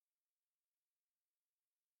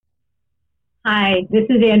Hi, this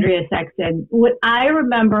is Andrea Sexton. What I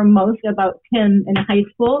remember most about Tim in high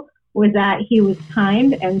school was that he was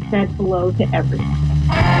kind and said hello to everyone.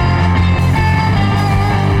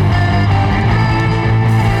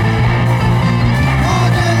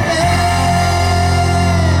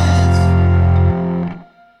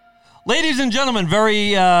 Ladies and gentlemen,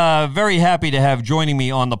 very happy to have joining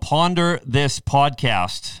me on the Ponder This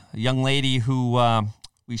podcast. A young lady who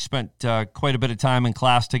we spent quite a bit of time in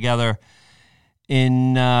class together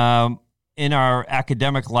in our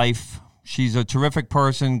academic life. She's a terrific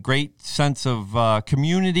person, great sense of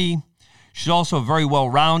community. She's also very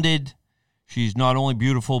well-rounded. She's not only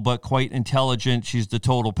beautiful, but quite intelligent. She's the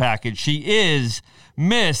total package. She is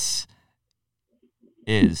Mrs.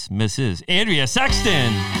 Andrea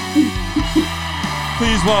Sexton.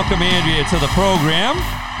 Please welcome Andrea to the program.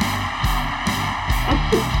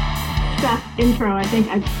 That's the best intro I think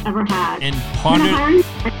I've ever had. And Ponder...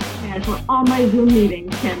 for all my Zoom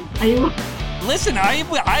meetings, Tim. Are you? Listen,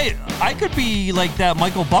 I could be like that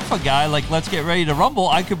Michael Buffer guy, like Let's Get Ready to Rumble.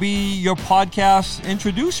 I could be your podcast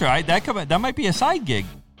introducer. That might be a side gig.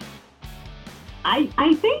 I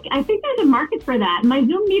think there's a market for that. My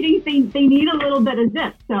Zoom meetings, they need a little bit of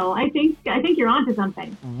zip. So I think you're onto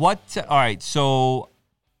something. All right, so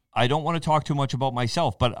I don't want to talk too much about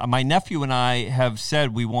myself, but my nephew and I have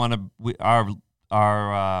said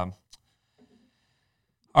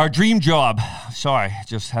our dream job, sorry,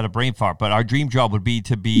 just had a brain fart, but our dream job would be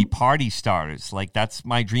to be party starters. Like, that's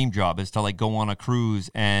my dream job, is to, like, go on a cruise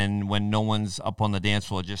and when no one's up on the dance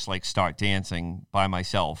floor, just, like, start dancing by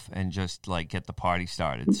myself and just, like, get the party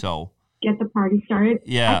started. So get the party started?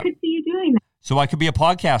 Yeah. I could see you doing that. So I could be a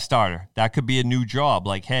podcast starter. That could be a new job.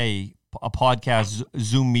 Like, hey, a podcast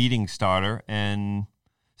Zoom meeting starter, and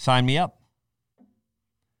sign me up.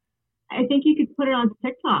 I think you could put it on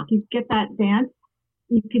TikTok. You get that dance.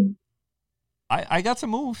 You could. I got some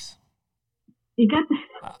moves. You got.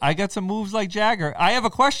 I got some moves like Jagger. I have a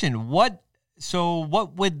question. What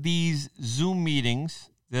would these Zoom meetings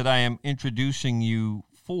that I am introducing you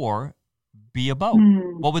for be about?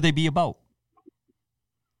 What would they be about?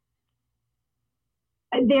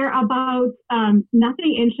 They're about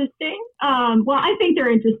nothing interesting. Well, I think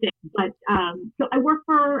they're interesting, but so I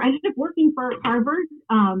ended up working for Harvard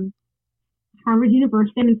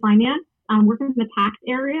University in finance. I'm working in the tax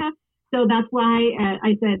area. So that's why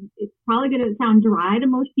I said it's probably going to sound dry to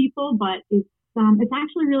most people, but it's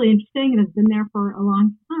actually really interesting and it's been there for a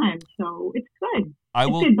long time. So it's good.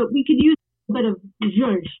 Good, but we could use a bit of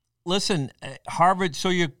zhuzh. Listen, Harvard, so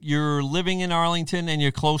you're living in Arlington and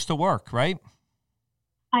you're close to work, right?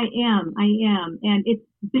 I am. And it's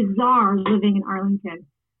bizarre living in Arlington.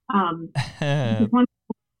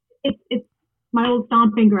 It's my old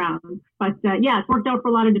stomping grounds. But it's worked out for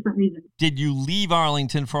a lot of different reasons. Did you leave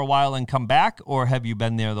Arlington for a while and come back, or have you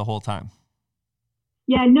been there the whole time?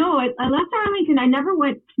 Yeah, no, I left Arlington. I never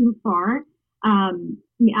went too far.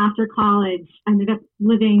 After college, I ended up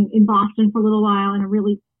living in Boston for a little while in a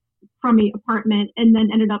really crummy apartment, and then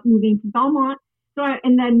ended up moving to Belmont.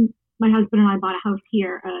 And then my husband and I bought a house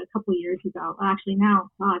here a couple of years ago. Actually, now,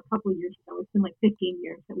 a couple of years ago. It's been like 15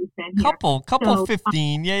 years that we've been here. Couple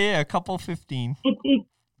 15. A couple 15.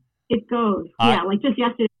 It goes. Like just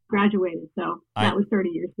yesterday I graduated, so that was 30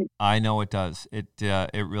 years ago. I know it does. It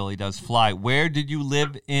really does fly. Where did you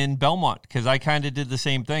live in Belmont? Because I kind of did the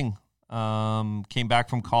same thing. Came back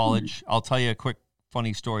from college. I'll tell you a quick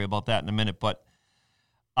funny story about that in a minute, but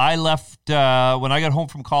I left, when I got home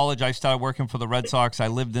from college, I started working for the Red Sox. I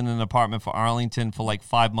lived in an apartment for Arlington for like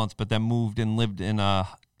 5 months, but then moved and lived in a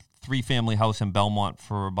 3-family house in Belmont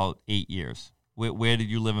for about 8 years. Where did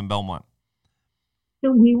you live in Belmont?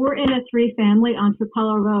 So we were in a 3-family on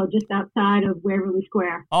Trapello Road, just outside of Waverly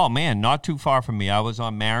Square. Oh, man, not too far from me. I was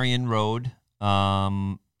on Marion Road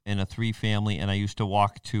in a 3-family, and I used to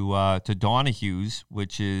walk to Donahue's,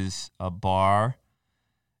 which is a bar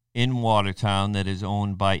in Watertown that is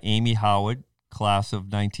owned by Amy Howard, class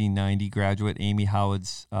of 1990 graduate, Amy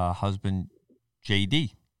Howard's husband,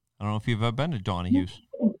 J.D. I don't know if you've ever been to Donahue's.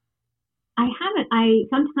 I haven't. I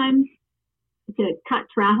sometimes, to cut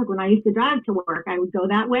traffic when I used to drive to work, I would go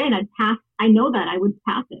that way and I know that I would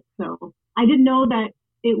pass it. So I didn't know that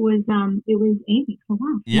it was Amy. Oh,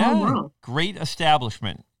 wow. Yeah, great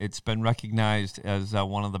establishment. It's been recognized as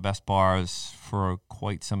one of the best bars for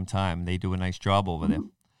quite some time. They do a nice job over there.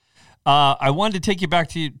 I wanted to take you back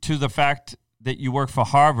to the fact that you work for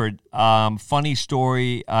Harvard. Funny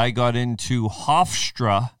story, I got into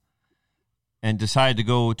Hofstra and decided to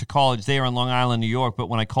go to college there in Long Island, New York. But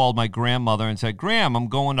when I called my grandmother and said, Gram, I'm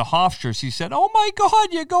going to Hofstra, she said, oh, my God,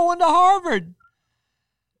 you're going to Harvard.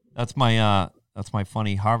 That's my That's my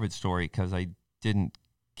funny Harvard story, because I didn't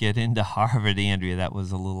get into Harvard, Andrea. That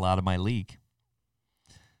was a little out of my league.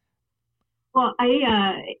 Well,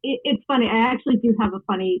 it's funny. I actually do have a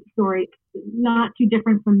funny story, not too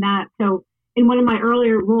different from that. So in one of my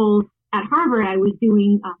earlier roles at Harvard, I was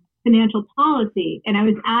doing financial policy, and I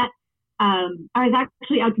was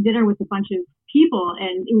actually out to dinner with a bunch of people,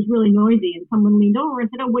 and it was really noisy, and someone leaned over and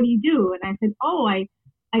said, "Oh, what do you do?" And I said, "Oh, I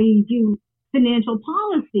do financial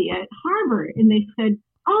policy at Harvard." And they said,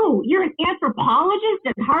 "Oh, you're an anthropologist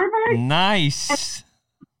at Harvard?" Nice. And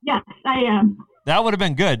yes, I am. That would have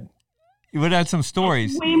been good. You would have had some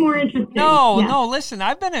stories. Way more interesting. No, listen,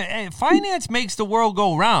 finance makes the world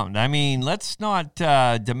go round. I mean, let's not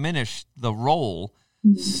diminish the role.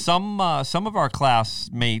 Mm-hmm. Some of our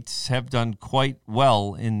classmates have done quite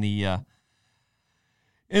well in the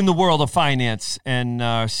world of finance,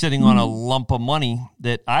 and sitting on a lump of money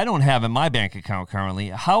that I don't have in my bank account currently.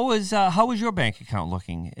 How is your bank account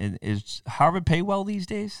looking? Is Harvard pay well these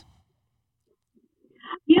days?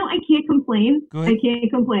 I can't complain. Good. I can't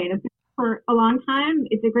complain. For a long time,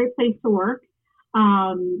 it's a great place to work,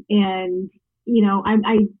 and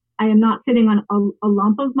I am not sitting on a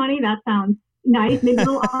lump of money. That sounds nice, maybe a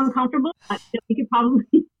little uncomfortable, but you could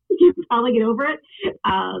probably get over it.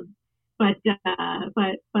 But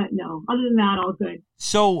no, other than that, all good.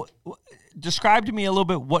 So describe to me a little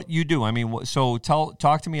bit what you do. I mean, so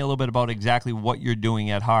talk to me a little bit about exactly what you're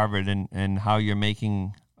doing at Harvard, and how you're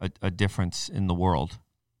making a difference in the world.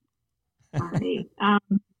 All right.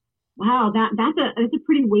 Wow, that's a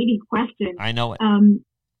pretty weighty question. I know it.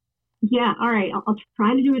 Yeah. All right. I'll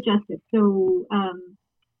try to do it justice. So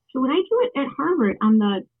what I do at Harvard, I'm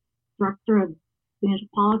the director of financial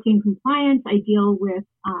policy and compliance. I deal with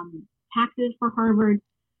taxes for Harvard,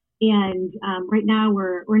 and right now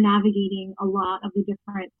we're navigating a lot of the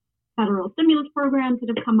different federal stimulus programs that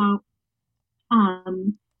have come out,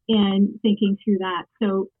 and thinking through that.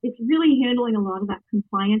 So it's really handling a lot of that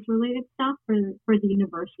compliance related stuff for the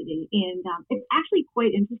university, and it's actually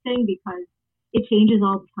quite interesting because it changes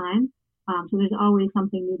all the time. So there's always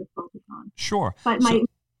something new to focus on. Sure. But my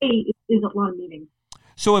day is a lot of meetings.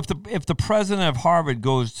 So if the president of Harvard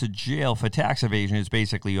goes to jail for tax evasion, it's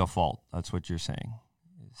basically your fault. That's what you're saying.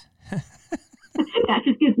 That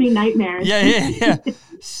just gives me nightmares. Yeah.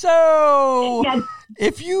 So yeah.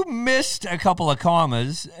 If you missed a couple of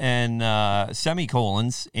commas and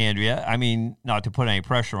semicolons, Andrea, I mean, not to put any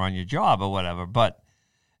pressure on your job or whatever, but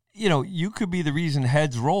you could be the reason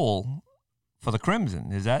heads roll for the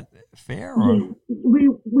Crimson. Is that fair? Or?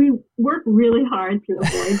 We work really hard to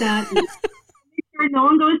avoid that. Make sure no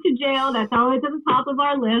one goes to jail. That's always at the top of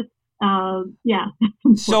our list. Yeah.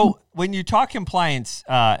 So when you talk compliance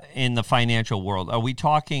in the financial world, are we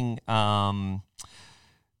talking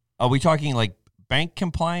like bank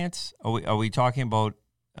compliance? Are we talking about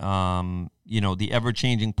the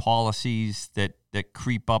ever-changing policies that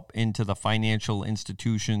creep up into the financial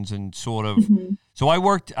institutions and sort of? Mm-hmm. So I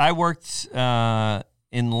worked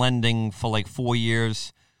in lending for like 4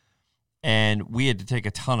 years, and we had to take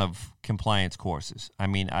a ton of compliance courses. I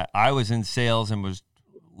mean, I was in sales and was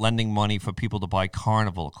lending money for people to buy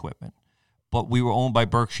carnival equipment, but we were owned by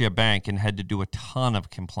Berkshire Bank and had to do a ton of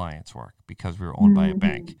compliance work because we were owned by a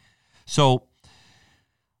bank. So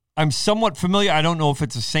I'm somewhat familiar. I don't know if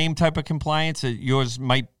it's the same type of compliance. Yours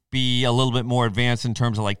might be a little bit more advanced in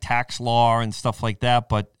terms of like tax law and stuff like that.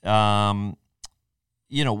 But, can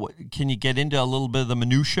you get into a little bit of the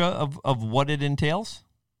minutia of what it entails?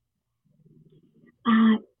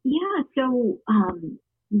 Yeah. So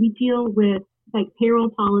we deal with like payroll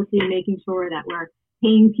policy, making sure that we're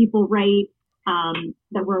paying people right,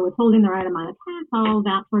 that we're withholding the right amount of tax, all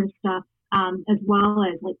that sort of stuff, as well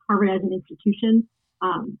as like Harvard as an institution,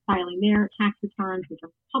 filing their tax returns, which are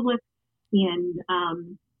public, and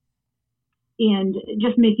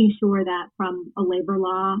just making sure that from a labor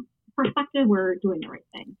law perspective, we're doing the right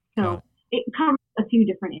thing. So it covers a few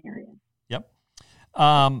different areas. Yep.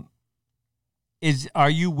 Are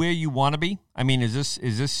you where you want to be? I mean, is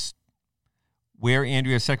this where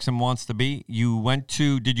Andrea Sexton wants to be?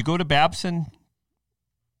 Did you go to Babson?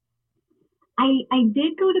 I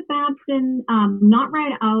did go to Babson, not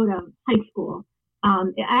right out of high school. I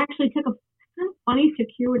actually took a kind of funny,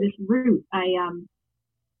 circuitous route. I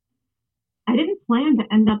didn't plan to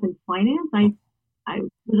end up in finance. I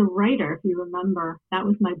was a writer, if you remember. That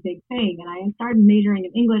was my big thing. And I started majoring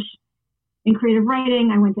in English and creative writing.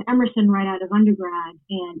 I went to Emerson right out of undergrad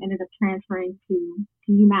and ended up transferring to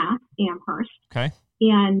UMass Amherst. Okay.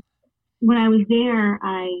 And when I was there,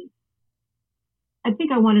 I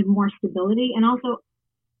think I wanted more stability. And also,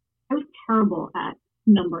 I was terrible at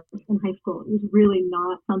numbers in high school. It was really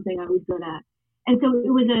not something I was good at. And so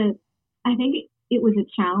I think it was a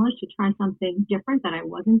challenge to try something different that I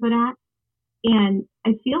wasn't good at. And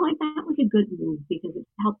I feel like that was a good move because it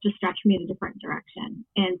helped to stretch me in a different direction.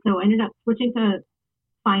 And so I ended up switching to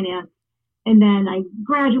finance. And then I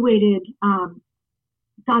graduated,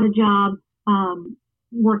 got a job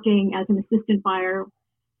working as an assistant buyer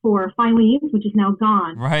for Filene's, which is now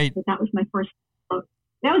gone. Right. But that was my first.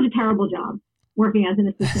 That was a terrible job working as an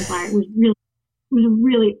assistant buyer. It was a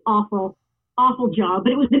really awful job,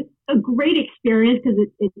 but it was a great experience because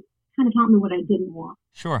it kind of taught me what I didn't want.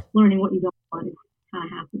 Sure. Learning what you don't want is kind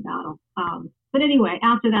of half the battle. But anyway,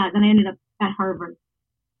 after that, then I ended up at Harvard,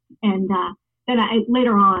 and then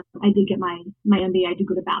later on I did get my MBA. I did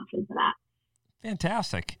go to Babson for that.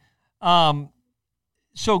 Fantastic.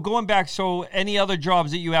 So going back, so any other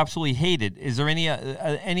jobs that you absolutely hated? Is there any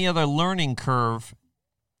other learning curve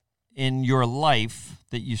in your life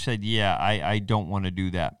that you said, yeah, I don't want to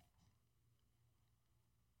do that?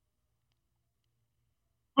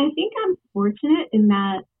 I think I'm fortunate in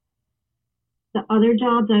that the other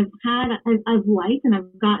jobs I've had, I've liked and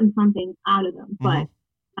I've gotten something out of them. Mm-hmm.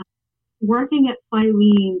 But working at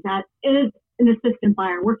Filene's, that is an assistant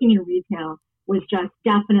buyer, working in retail was just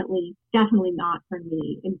definitely not for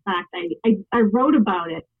me. In fact, I wrote about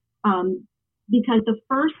it because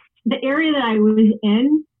the area that I was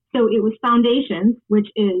in, so it was foundations, which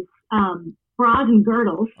is bras and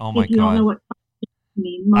girdles. Oh my if you God. Don't know what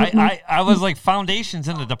mean. I was like foundations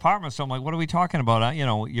in the department, so I'm like, what are we talking about?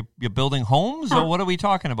 You're building homes, or what are we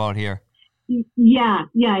talking about here? Yeah,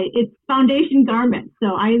 it's foundation garments. So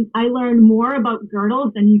I learned more about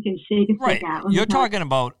girdles than you can shake a stick Right. at. You're talking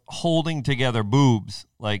about holding together boobs,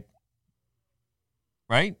 like,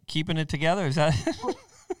 right? Keeping it together, is that?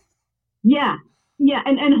 Yeah,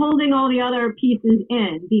 and holding all the other pieces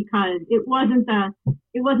in because it wasn't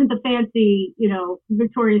the fancy,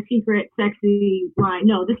 Victoria's Secret sexy line.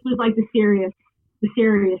 No, this was like the serious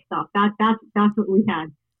stuff. That's what we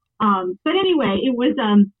had. But anyway, it was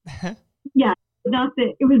yeah,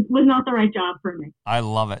 it was not the right job for me. I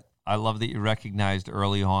love it. I love that you recognized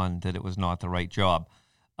early on that it was not the right job.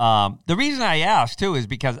 The reason I asked too is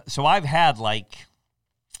because I've had like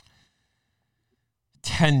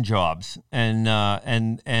 10 jobs and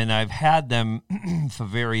I've had them for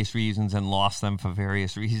various reasons and lost them for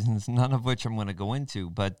various reasons, none of which I'm going to go into,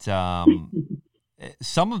 but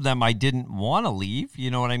some of them I didn't want to leave, you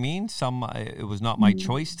know what I mean? Some it was not my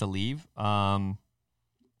choice to leave.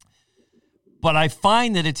 But I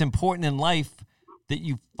find that it's important in life that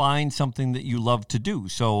you find something that you love to do.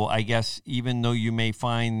 So I guess even though you may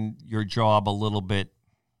find your job a little bit,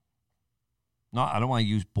 I don't want to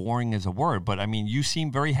use boring as a word, but I mean, you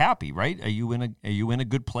seem very happy, right? Are you in a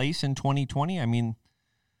good place in 2020? I mean,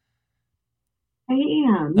 I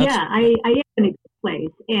am. Yeah, I am in a good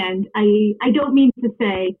place, and I don't mean to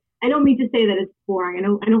say that it's boring. I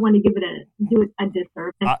don't want to do it a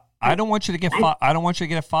disservice. I don't want you to get I don't want you to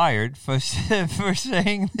get fired for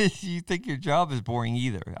saying that you think your job is boring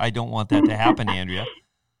either. I don't want that to happen, Andrea.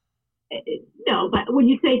 No, but when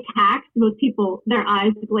you say tax, most people, their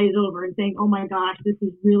eyes glaze over and think, oh my gosh, this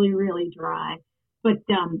is really, really dry. But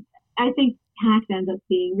I think tax ends up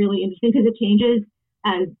being really interesting because it changes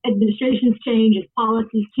as administrations change, as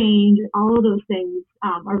policies change. All of those things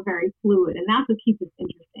are very fluid, and that's what keeps it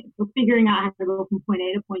interesting. So figuring out how to go from point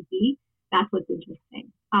A to point B, that's what's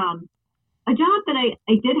interesting. A job that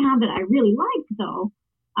I did have that I really liked, though,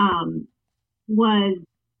 was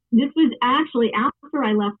actually after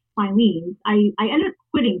I left Filene's. I ended up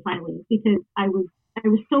quitting Filene's because I was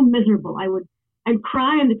so miserable. I'd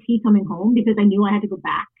cry on the tea coming home because I knew I had to go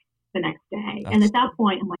back the next day. And at that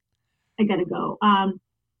point, I'm like, I got to go.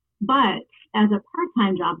 But as a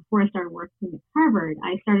part-time job, before I started working at Harvard,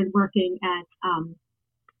 I started working at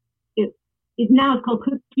now it's called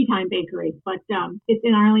Cookie Time Bakery, but it's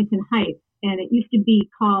in Arlington Heights, and it used to be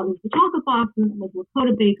called the Chocolate Box, and it was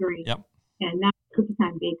Lakota Bakery. Yep. And now it's Cookie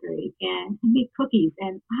Time Bakery, and I make cookies,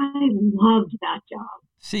 and I loved that job.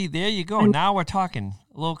 See, there you go. Now we're talking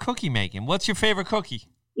a little cookie making. What's your favorite cookie?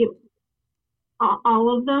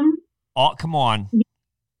 All of them. Oh, come on.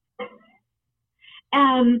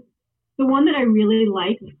 The one that I really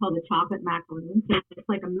like is called the chocolate macaroon. So it's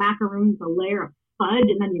like a macaroon with a layer of fudge,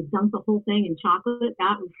 and then you dunk the whole thing in chocolate.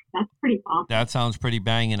 That's pretty awesome. That sounds pretty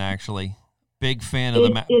banging, actually. Big fan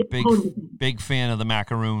of big fan of the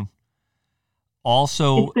macaroon.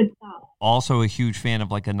 Also, it's good stuff. Also a huge fan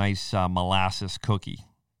of like a nice molasses cookie.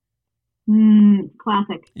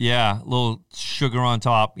 Classic. Yeah, a little sugar on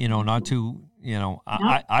top. Not too. Yep.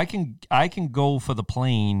 I can go for the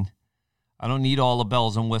plain. I don't need all the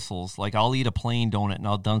bells and whistles. Like, I'll eat a plain donut and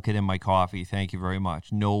I'll dunk it in my coffee. Thank you very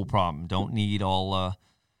much. No problem. Don't need all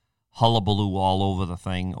hullabaloo all over the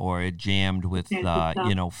thing or it jammed with,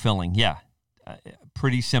 filling. Yeah.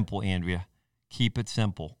 Pretty simple, Andrea. Keep it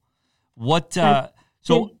simple. What, so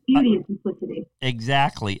beauty and simplicity.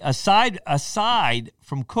 Exactly. Aside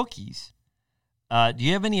from cookies, do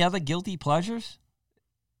you have any other guilty pleasures?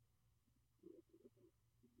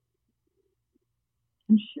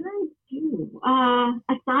 I'm sure I do.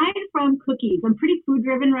 Aside from cookies, I'm pretty food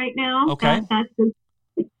driven right now. Okay. That's good.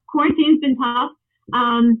 Quarantine's been tough.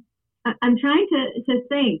 I'm trying to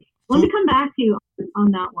think. Let me come back to you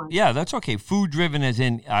on that one. Yeah, that's okay. Food driven as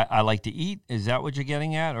in I like to eat. Is that what you're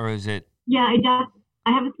getting at, or is it? Yeah,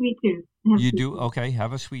 I have a sweet tooth. You do? Okay,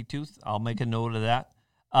 have a sweet tooth. I'll make a note of that.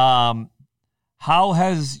 How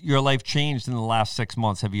has your life changed in the last 6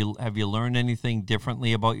 months? Have you learned anything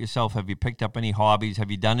differently about yourself? Have you picked up any hobbies? Have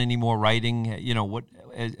you done any more writing? What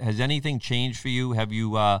has anything changed for you? Have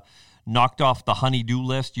you knocked off the honey-do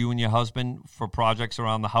list, you and your husband, for projects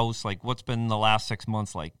around the house? Like, what's been the last 6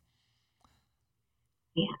 months like?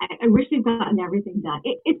 Yeah, I wish we'd gotten everything done.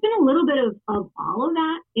 It's been a little bit of all of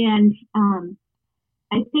that, and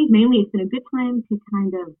I think mainly it's been a good time to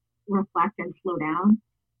kind of reflect and slow down.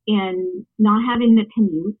 And not having the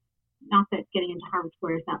commute, not that getting into Harvard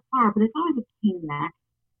Square is that far, but it's always a pain in the neck.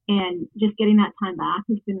 And just getting that time back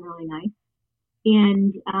has been really nice.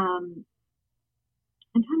 And I'm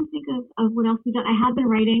trying to think of what else we've done. I have been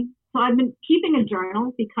writing. So I've been keeping a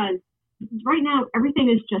journal because right now everything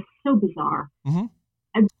is just so bizarre. Mm-hmm.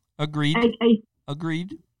 Agreed.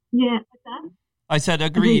 Agreed. Yeah. What's that? I said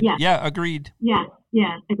agreed. Yeah. Yeah, agreed. Yeah,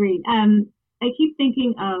 agreed. I keep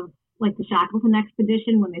thinking of like the Shackleton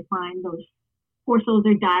expedition when they find those poor souls,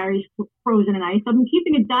 their diaries frozen in ice. So I've been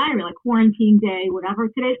keeping a diary, like quarantine day, whatever.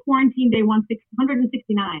 Today's quarantine day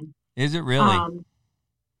 169. Is it really?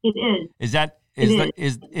 It is.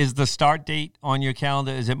 Is the start date on your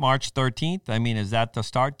calendar? Is it March 13th? I mean, is that the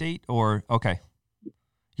start date or okay?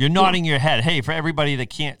 You're nodding your head. Hey, for everybody that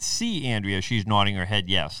can't see Andrea, she's nodding her head.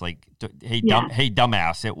 Yes, like hey,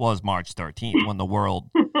 dumbass. It was March 13th when the world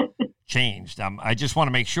changed. I just want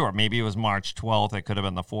to make sure. Maybe it was March 12th. It could have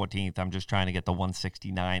been the 14th. I'm just trying to get the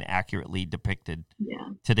 169 accurately depicted. Yeah.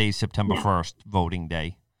 Today's September 1st, voting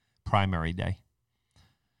day, primary day.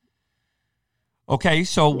 Okay,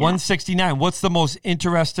 so 169. What's the most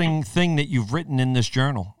interesting thing that you've written in this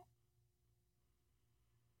journal?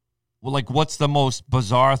 Well, like, what's the most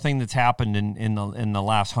bizarre thing that's happened in the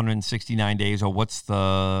last 169 days, or what's if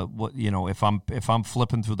I'm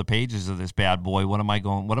flipping through the pages of this bad boy,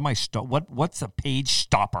 what's the page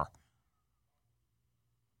stopper?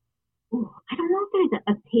 Ooh, I don't know if there's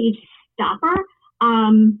a page stopper.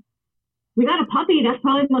 We got a puppy. That's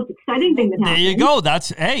probably the most exciting thing that happened. There you go.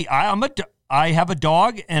 I have a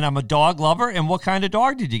dog, and I'm a dog lover. And what kind of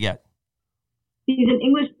dog did you get? He's an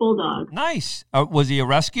English bulldog. Nice. Was he a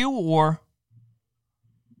rescue or?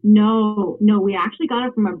 No. We actually got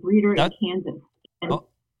it from a breeder in Kansas.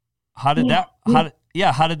 How did that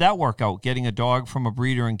work out? Getting a dog from a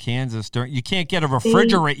breeder in Kansas. You can't get a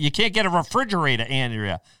refrigerator. You can't get a refrigerator,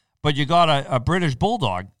 Andrea, but you got a British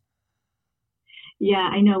bulldog. Yeah,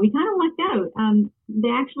 I know. We kind of lucked out.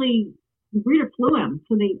 The breeder flew him.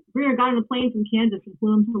 So the breeder got on a plane from Kansas and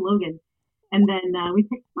flew him to Logan, and then we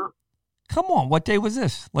picked him up. Come on, what day was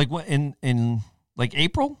this? Like what in like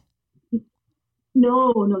April?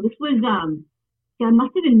 No, this was it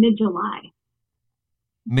must have been mid-July.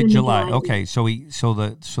 Mid-July. Okay, so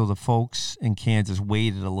the folks in Kansas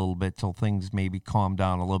waited a little bit till things maybe calmed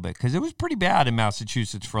down a little bit because it was pretty bad in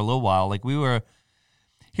Massachusetts for a little while. Like we were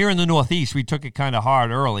here in the Northeast, we took it kind of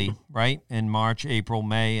hard early, right? In March, April,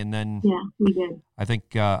 May, and then we did. I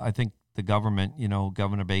think the government,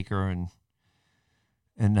 Governor Baker and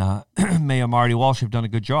Mayor Marty Walsh have done a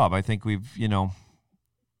good job. I think we've,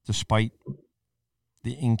 despite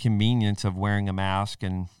the inconvenience of wearing a mask,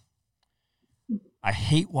 and I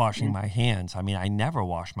hate washing my hands. I mean, I never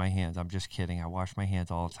wash my hands. I'm just kidding. I wash my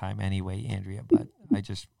hands all the time anyway, Andrea, but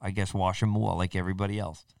I guess wash them more like everybody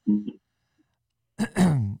else.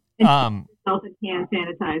 Hand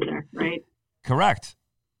sanitizer, right? Correct.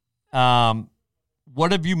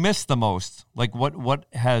 What have you missed the most? Like what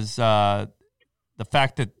has, the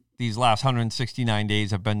fact that these last 169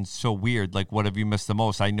 days have been so weird, like what have you missed the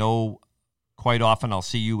most? I know quite often I'll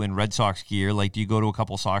see you in Red Sox gear. Like, do you go to a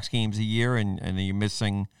couple Sox games a year and are you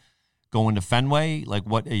missing going to Fenway? Like,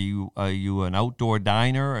 what are you an outdoor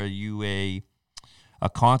diner? Are you a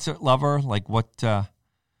concert lover? Like, what are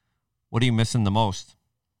you missing the most?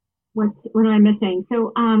 What am I missing?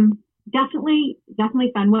 So, definitely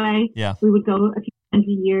Fenway. Yeah. We would go a few a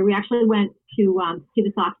year. We actually went to see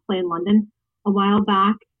the Sox play in London a while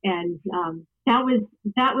back, and that was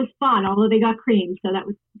fun. Although they got creamed, so that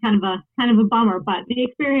was kind of a bummer. But the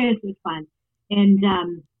experience was fun, and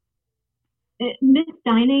missed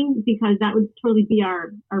dining because that would totally be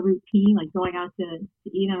our routine, like going out to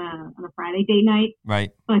eat on a Friday date night.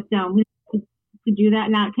 Right. But to do that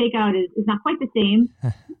now, takeout is not quite the same.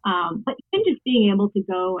 But even just being able to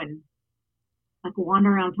go and like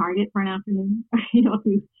wander around Target for an afternoon,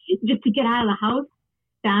 just to get out of the house,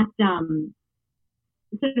 that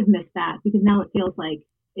sort of miss that, because now it feels like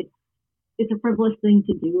it's a frivolous thing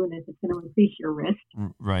to do, and if it's going to increase your risk,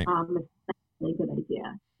 right, it's a really good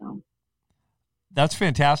idea. So that's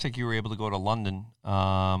fantastic. You were able to go to London.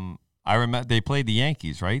 I remember they played the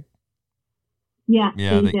Yankees, right? Yeah,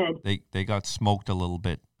 they did. They got smoked a little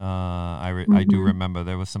bit. I do remember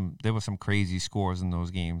there was some crazy scores in those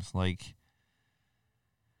games. Like,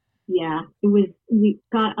 yeah, we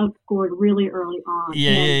got outscored really early on.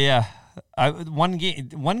 Yeah. One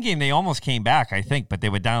game they almost came back, I think, but they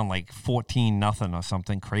were down like 14-0 or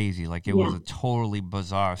something crazy. Like it was a totally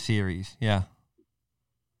bizarre series. Yeah.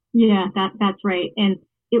 Yeah, that's right. And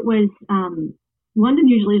it was London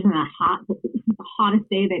usually isn't that hot, but it was the hottest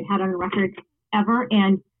day they'd had on record ever.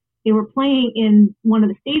 And they were playing in one of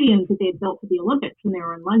the stadiums that they had built for the Olympics when they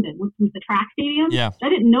were in London, which was the track stadium. Yeah. I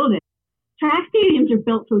didn't know this. Track stadiums are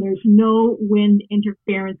built so there's no wind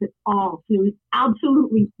interference at all. So there was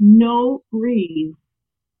absolutely no breeze.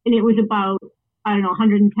 And it was about,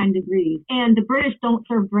 110 degrees. And the British don't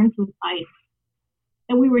serve drinks with ice.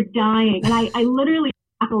 And we were dying. And I literally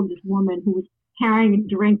tackled this woman who was carrying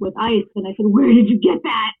a drink with ice. And I said, "Where did you get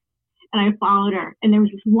that?" And I followed her. And there was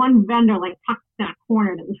this one vendor like tucked in a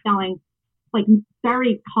corner that was selling like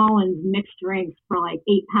Barry Collins mixed drinks for like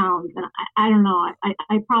 £8. And I don't know.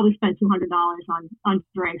 I probably spent $200 on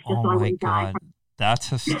drinks just so I wouldn't die. That's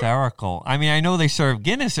hysterical. I mean, I know they serve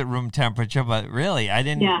Guinness at room temperature, but really, I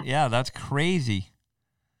didn't. Yeah, that's crazy.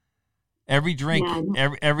 Every drink,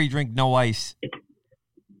 every drink, no ice.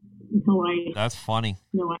 No ice. That's funny.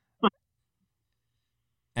 No ice.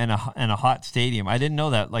 And a hot stadium. I didn't know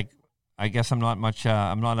that. Like, I guess I'm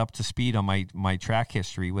not up to speed on my track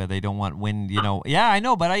history where they don't want wind, Yeah, I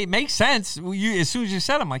know, but it makes sense. As soon as you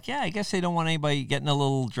said it, I'm like, yeah, I guess they don't want anybody getting a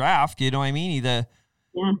little draft, you know what I mean? Either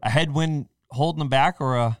a headwind holding them back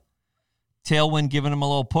or a tailwind giving them a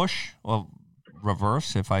little push, or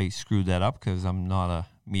reverse if I screwed that up, because I'm not a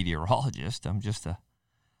meteorologist. I'm just a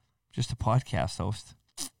podcast host.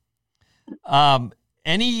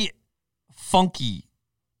 Any funky,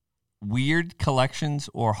 weird collections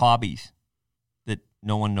or hobbies that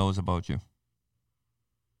no one knows about you?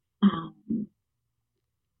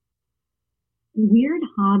 Weird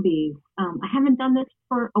hobbies. I haven't done this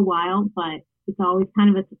for a while, but it's always kind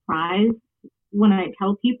of a surprise when I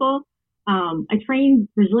tell people. I trained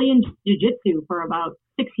Brazilian Jiu-Jitsu for about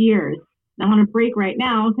 6 years. I'm on a break right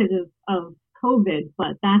now because of COVID,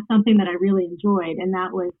 but that's something that I really enjoyed. And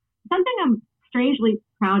that was something I'm strangely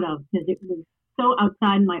proud of because it was so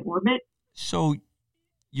outside my orbit. So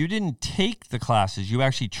you didn't take the classes, you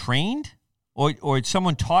actually trained? Or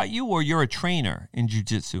someone taught you, or you're a trainer in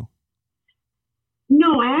jiu-jitsu?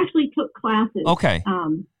 No, I actually took classes. Okay.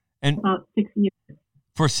 And about 6 years.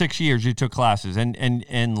 For 6 years you took classes,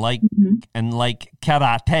 and like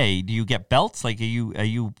karate, do you get belts? Like, are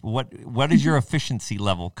you what is your efficiency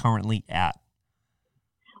level currently at?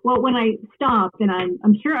 Well, when I stopped, and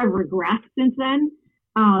I'm sure I've regressed since then.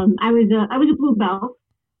 I was a blue belt,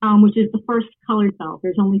 which is the first colored belt.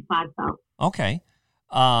 There's only 5 belts. Okay.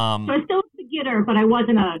 So I was still a beginner, but I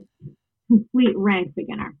wasn't a complete ranked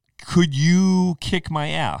beginner. Could you kick my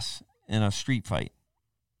ass in a street fight?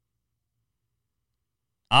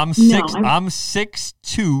 I'm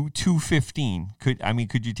 6'2", 215.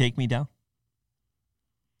 Could you take me down?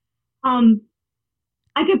 I'd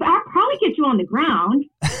probably get you on the ground.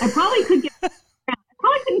 I probably couldn't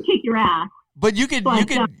kick your ass. But you could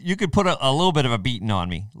put a little bit of a beating on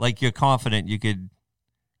me. Like, you're confident you could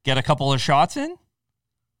get a couple of shots in?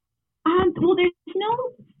 Well,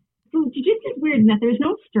 jiu-jitsu is weird in that there's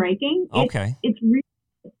no striking. Okay. It's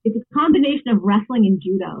a combination of wrestling and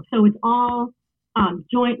judo. So it's all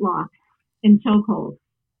joint locks and chokeholds.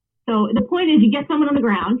 So the point is, you get someone on the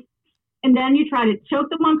ground, and then you try to choke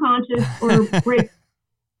them unconscious or break.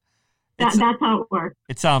 That's how it works.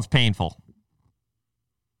 It sounds painful.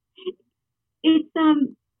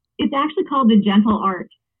 It's actually called the gentle art,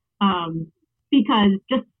 because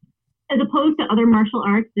just as opposed to other martial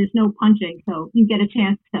arts, there's no punching, so you get a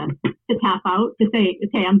chance to tap out, to say,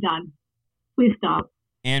 "Okay, I'm done. Please stop."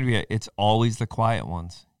 Andrea, it's always the quiet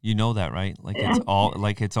ones. You know that, right? Like,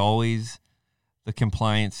 it's always the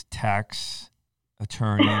compliance tax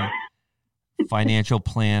attorney, financial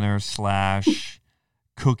planner /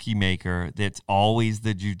 cookie maker that's always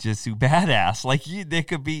the jujitsu badass. Like there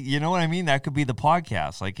could be, you know what I mean? That could be the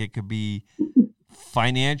podcast. Like it could be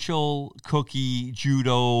financial cookie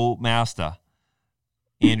judo master,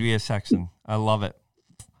 Andrea Sexton. I love it.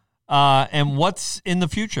 And what's in the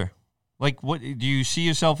future? Like, what do you see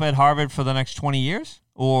yourself at Harvard for the next 20 years?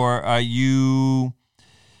 Or are you,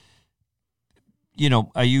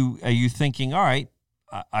 are you thinking, all right,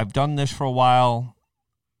 I've done this for a while,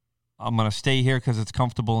 I'm going to stay here because it's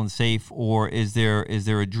comfortable and safe? Or is there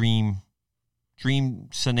a dream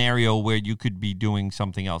scenario where you could be doing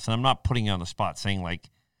something else? And I'm not putting you on the spot saying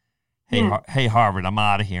like, hey, Harvard, I'm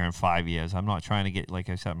out of here in 5 years. I'm not trying to get, like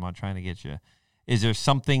I said, I'm not trying to get you. Is there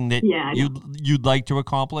something that you'd like to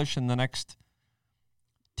accomplish in the next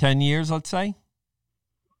 10 years, let's say?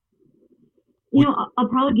 I'll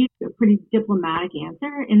probably give you a pretty diplomatic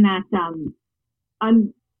answer in that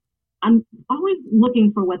I'm always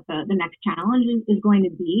looking for what the next challenge is going to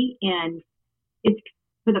be. And it's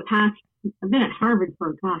for the past, I've been at Harvard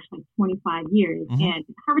for, like 25 years. Mm-hmm. And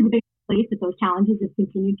Harvard's a big place that those challenges have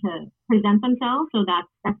continued to present themselves. So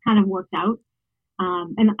that's kind of worked out.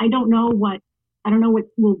 And I don't know what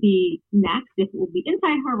will be next, if it will be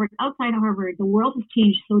inside Harvard, outside Harvard. The world has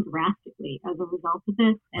changed so drastically as a result of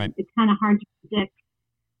this. And It's kind of hard to predict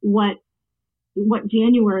what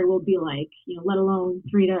January will be like, let alone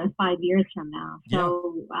 3 to 5 years from now.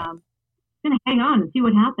 So I'm going to hang on and see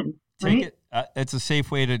what happens. Take it. It's a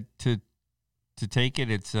safe way to take it.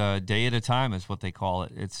 It's a day at a time is what they call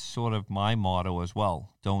it. It's sort of my motto as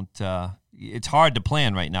well. It's hard to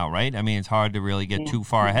plan right now, right? I mean, it's hard to really get too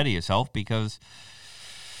far ahead of yourself because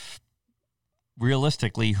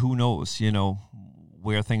realistically, who knows,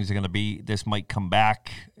 where things are going to be. This might come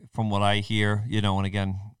back from what I hear, and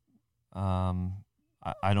again,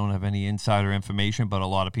 I don't have any insider information, but a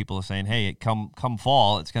lot of people are saying, hey, come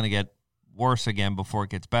fall, it's going to get worse again before it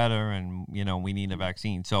gets better. And, we need a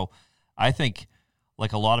vaccine. So I think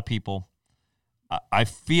like a lot of people,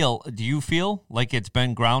 do you feel like it's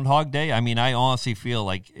been Groundhog Day? I mean, I honestly feel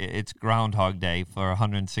like it's Groundhog Day for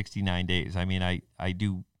 169 days. I mean, I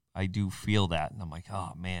do feel that. And I'm like,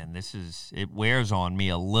 oh man, it wears on me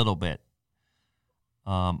a little bit.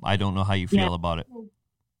 I don't know how you feel about it.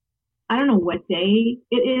 I don't know what day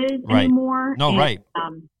it is anymore. No, right.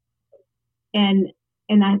 And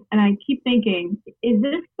I keep thinking, is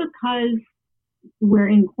this because we're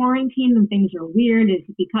in quarantine and things are weird? Is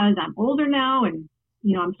it because I'm older now and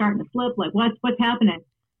I'm starting to slip? Like what's happening?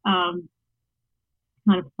 Kind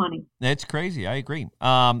of funny. That's crazy. I agree.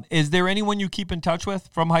 Is there anyone you keep in touch with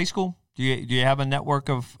from high school? Do you have a network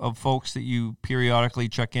of folks that you periodically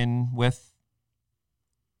check in with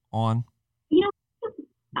on?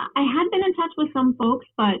 I had been in touch with some folks,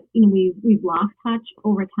 but we've lost touch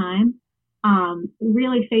over time.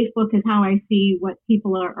 Really, Facebook is how I see what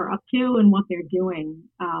people are up to and what they're doing.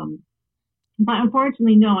 But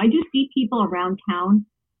unfortunately, no, I do see people around town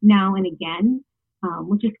now and again,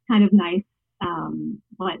 which is kind of nice.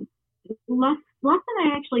 But less than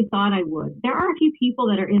I actually thought I would. There are a few people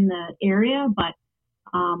that are in the area, but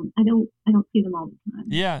I don't see them all the time.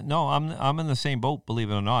 Yeah, no, I'm in the same boat, believe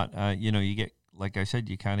it or not. You get, like I said,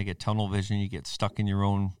 you kind of get tunnel vision. You get stuck in your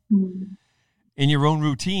own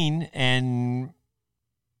routine, and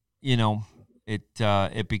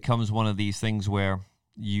it becomes one of these things where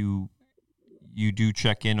you do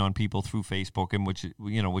check in on people through Facebook, and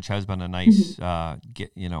which has been a nice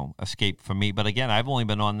escape for me. But again, I've only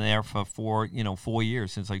been on there for 4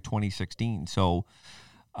 years, since like 2016. So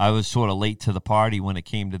I was sort of late to the party when it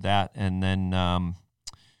came to that, and then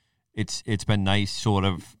it's been nice sort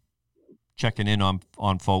of checking in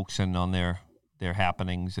on folks and on their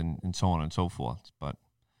happenings and so on and so forth. But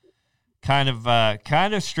kind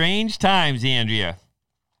of strange times, Andrea.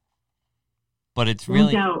 But it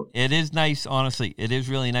is nice, honestly. It is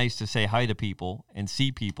really nice to say hi to people and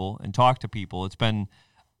see people and talk to people. It's been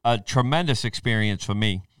a tremendous experience for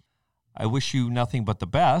me. I wish you nothing but the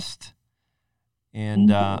best.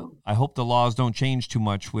 And I hope the laws don't change too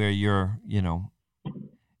much where you're,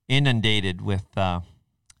 inundated with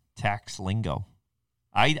tax lingo.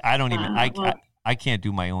 I don't even I can't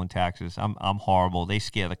do my own taxes. I'm horrible. They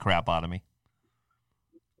scare the crap out of me.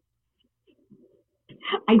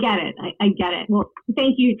 I get it. I get it. Well,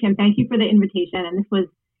 thank you, Tim. Thank you for the invitation. And this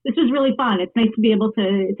was really fun. It's nice to be able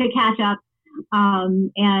to catch up.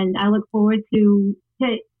 And I look forward to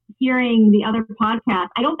hearing the other podcasts.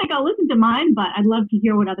 I don't think I'll listen to mine, but I'd love to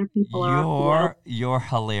hear what other people are. You're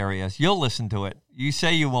hilarious. You'll listen to it. You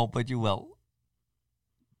say you won't, but you will.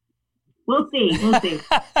 We'll see.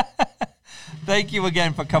 Thank you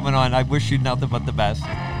again for coming on. I wish you nothing but the best.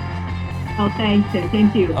 Oh, thanks.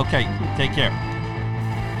 Thank you. Okay, take care.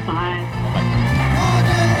 Bye.